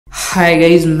Hi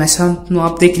guys, मैं शांत हूँ।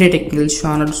 आप देख रहे हैं टेक्निकल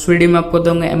चैनल। इस वीडियो में आपको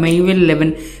दूंगा MIUI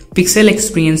v11 pixel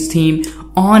experience theme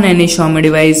on any Xiaomi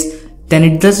device. Then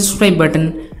hit the subscribe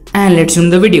button and let's in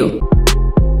the video.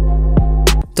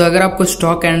 तो अगर आपको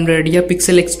स्टॉक एंड्रॉइड या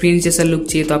पिक्सल एक्सपीरियंस जैसा लुक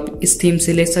चाहिए तो आप इस थीम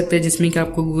से ले सकते हैं, जिसमें कि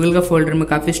आपको गूगल का फोल्डर में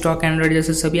काफी स्टॉक एंड्रॉइड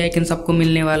जैसे सभी आइकन्स आपको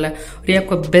मिलने वाला है और ये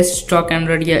आपका बेस्ट स्टॉक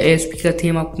एंड्रॉइड या aosp का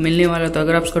थीम आपको मिलने वाला है। तो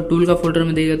अगर आप उसका टूल का फोल्डर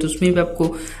में देगा तो उसमें भी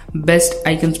आपको बेस्ट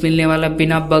आइकन्स मिलने वाला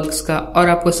बिना बग्स का, और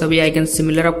आपको सभी आइकन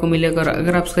सिमिलर आपको मिलेगा। और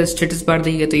अगर आप उसका स्टेटस बार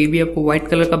देगा तो ये भी आपको व्हाइट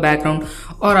कलर का बैकग्राउंड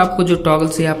और आपको जो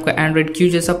टॉगल्स है आपका एंड्रॉइड क्यू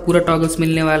जैसा पूरा टॉगल्स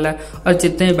मिलने वाला है। और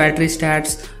जितने बैटरी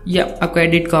स्टैट्स या आपका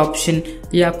एडिट का ऑप्शन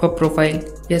या आपका प्रोफाइल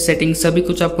या सेटिंग सभी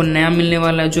कुछ आपको नया मिलने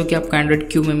वाला है, जो कि आपका एंड्रॉइड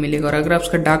क्यू में मिलेगा। और अगर आप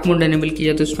उसका डार्क मोड एनेबल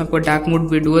किया तो इसमें आपको डार्क मोड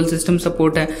भी डुअल सिस्टम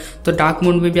सपोर्ट है, तो डार्क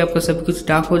मोड में भी आपका सभी कुछ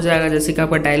डार्क हो जाएगा, जैसे कि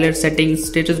आपका डायलर, सेटिंग,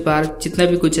 स्टेटस बार, जितना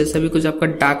भी कुछ है सभी कुछ आपका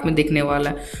डार्क में दिखने वाला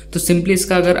है। तो सिंपली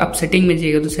इसका अगर आप सेटिंग में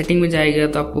जाइएगा तो सेटिंग में जाएगा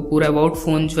तो आपको पूरा अबाउट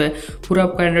फोन जो है पूरा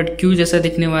आपका एंड्रॉइड क्यू जैसा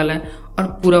दिखने वाला है, और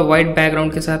पूरा व्हाइट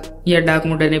बैकग्राउंड के साथ या डार्क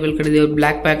मोड एनेबल कर दिया और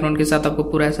ब्लैक बैकग्राउंड के साथ आपको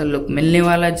पूरा ऐसा लुक मिलने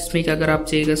वाला है। जिसमें कि अगर आप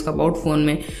चाहिएगा इसका अबाउट फोन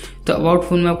में तो अबाउट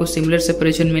फोन में आपको सिमिलर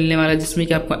सेपरेशन मिलने वाला है, जिसमें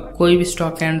कि आपका कोई भी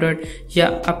स्टॉक एंड्रॉइड या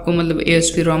आपको मतलब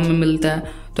aosp रोम में मिलता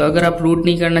है। तो अगर आप रूट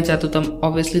नहीं करना चाहते तो हम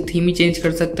ऑब्वियसली थीम ही चेंज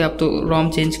कर सकते हैं, आप तो रोम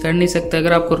चेंज कर नहीं सकते।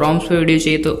 अगर आपको रोम्स पे वीडियो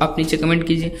चाहिए तो आप नीचे कमेंट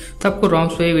कीजिए, तो आपको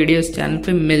रोम्स पे वीडियो इस चैनल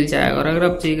पे मिल जाएगा। और अगर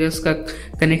आप चाहिएगा इसका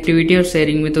कनेक्टिविटी और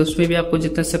शेयरिंग में तो उसमें भी आपको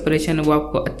जितना सेपरेशन है वो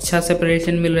आपको अच्छा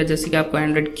सेपरेशन मिल रहा है, जैसे कि आपको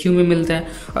एंड्रॉइड क्यू में मिलता है।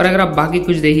 और अगर आप बाकी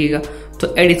कुछ देखिएगा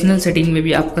तो एडिशनल सेटिंग में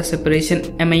भी आपका सेपरेशन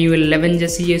MIUI 11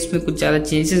 जैसी है, इसमें कुछ ज़्यादा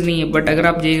चेंजेस नहीं है। बट अगर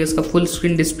आप जाइएगा इसका फुल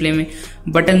स्क्रीन डिस्प्ले में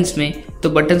बटन्स में तो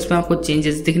बटन्स में आपको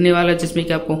चेंजेस दिखने वाला है, जिसमें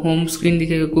कि आपको होम स्क्रीन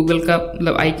दिखेगा, गूगल का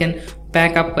मतलब आइकन,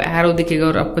 पैक आपको एरो दिखेगा,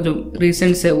 और आपका जो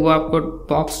रिसेंट्स है वो आपको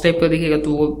बॉक्स टाइप का दिखेगा।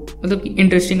 तो वो मतलब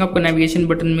इंटरेस्टिंग आपको नेविगेशन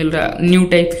बटन मिल रहा है न्यू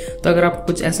टाइप। तो अगर आपको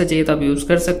कुछ ऐसा चाहिए तो आप यूज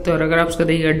कर सकते हो। और अगर आप उसका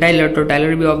देखिएगा डायलर, तो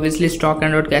डायलर भी ऑब्वियसली स्टॉक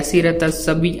एंड्रॉइड का ऐसे ही रहता है,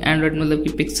 सभी एंड्रॉइड मतलब कि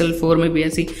पिक्सल 4 में भी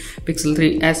ऐसी, पिक्सल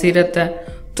 3 ऐसे ही रहता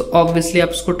है। तो ऑब्वियसली आप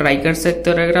उसको ट्राई कर सकते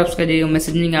हो। और अगर आप उसका जाइएगा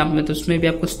मैसेजिंग ऐप में तो उसमें भी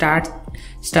आपको स्टार्ट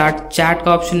चैट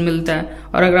का ऑप्शन मिलता है।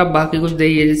 और अगर आप बाकी कुछ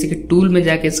देखिए जैसे कि टूल में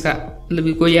जाके इसका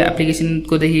मतलब कोई एप्लीकेशन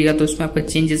को देखिएगा तो उसमें आपका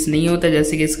चेंजेस नहीं होता,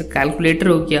 जैसे कि इसका कैलकुलेटर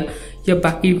हो गया या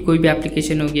बाकी कोई भी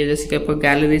एप्लीकेशन हो गया, जैसे कि आपका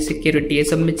गैलरी, सिक्योरिटी, ये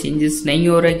सब में चेंजेस नहीं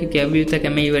हो रहा है, क्योंकि अभी तक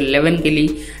MIUI 11 के लिए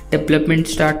डेवलपमेंट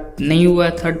स्टार्ट नहीं हुआ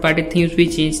है। थर्ड पार्टी थीम्स भी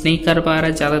चेंज नहीं कर पा रहा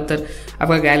है, ज़्यादातर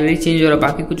आपका गैलरी चेंज हो रहा है,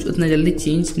 बाकी कुछ उतना जल्दी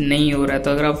चेंज नहीं हो रहा है।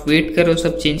 तो अगर आप वेट करो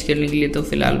सब चेंज करने के लिए तो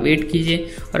फिलहाल वेट कीजिए।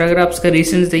 और अगर आप उसका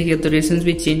रीसेंस देखिए तो रीसेंस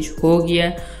भी चेंज हो गया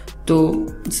है। तो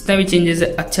जितना भी चेंजेस है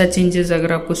अच्छा चेंजेस।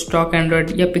 अगर आपको स्टॉक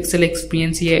एंड्रॉइड या पिक्सल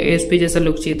एक्सपीरियंस या aosp जैसा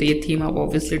लुक चाहिए तो ये थीम आप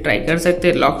ऑब्वियसली ट्राई कर सकते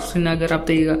हैं। लॉक स्क्रीन अगर आप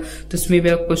देखिएगा तो इसमें भी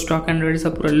आपको स्टॉक एंड्रॉइड जैसा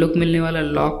पूरा लुक मिलने वाला,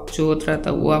 लॉक जो होता रहता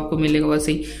है वो आपको मिलेगा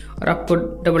वैसे ही। और आपको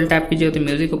डबल टैप कीजिएगा तो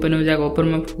म्यूजिक ओपन हो जाएगा, ऊपर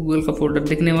में आपको गूगल का फोल्डर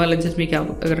दिखने वाला है, जिसमें कि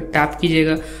आप अगर टैप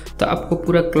कीजिएगा तो आपको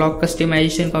पूरा क्लॉक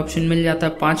कस्टमाइजेशन का ऑप्शन मिल जाता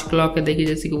है। 5 क्लॉक है, देखिए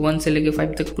जैसे कि 1 से लेकर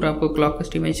 5 तक पूरा आपको क्लॉक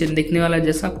कस्टमाइजेशन दिखने वाला है।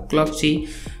 जैसा आपको क्लॉक चाहिए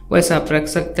वैसा आप रख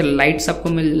सकते हैं। लाइट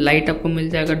आपको मिल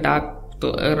जाएगा डार्क, तो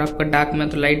अगर आपका डार्क में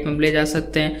तो लाइट में ले जा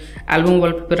सकते हैं। एल्बम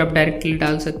वॉलपेपर आप डायरेक्टली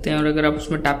डाल सकते हैं, और अगर आप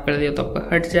उसमें टैप कर दिया तो आपका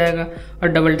हट जाएगा, और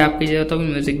डबल टैप कीजिएगा तो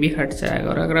म्यूजिक भी हट जाएगा।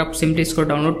 और अगर आप सिंपली इसको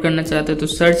डाउनलोड करना चाहते हो तो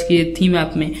सर्च कीजिए थीम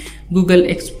ऐप में गूगल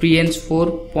एक्सपीरियंस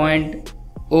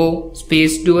 4.0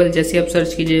 स्पेस डुअल। जैसे आप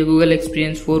सर्च कीजिए गूगल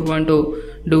एक्सपीरियंस 4.0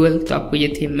 डुअल तो आपको ये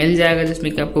थीम मिल जाएगा,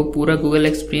 जिसमें कि आपको पूरा गूगल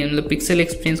एक्सपीरियंस मतलब पिक्सल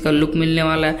एक्सपीरियंस का लुक मिलने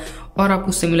वाला है, और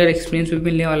आपको सिमिलर एक्सपीरियंस भी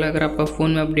मिलने वाला है। अगर आपका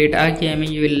फोन में अपडेट आ गया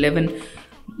MIUI 11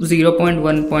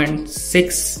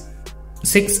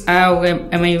 0.1.6 आया होगा,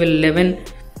 MIUI 11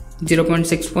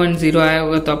 0.6.0 आया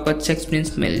होगा तो आपको अच्छा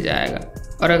एक्सपीरियंस मिल जाएगा।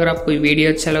 और अगर आपको वीडियो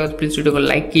अच्छा लगा तो प्लीज़ वीडियो को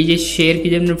लाइक कीजिए, शेयर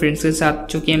कीजिए अपने फ्रेंड्स के साथ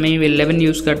जो कि MIUI 11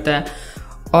 यूज़ करता है।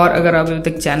 और अगर आप अभी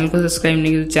तक चैनल को सब्सक्राइब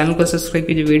नहीं किया तो चैनल को सब्सक्राइब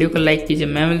कीजिए, वीडियो को लाइक कीजिए।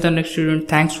 मैं मिलता हूँ नेक्स्ट वीडियो में।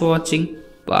 Thanks for watching,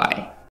 bye.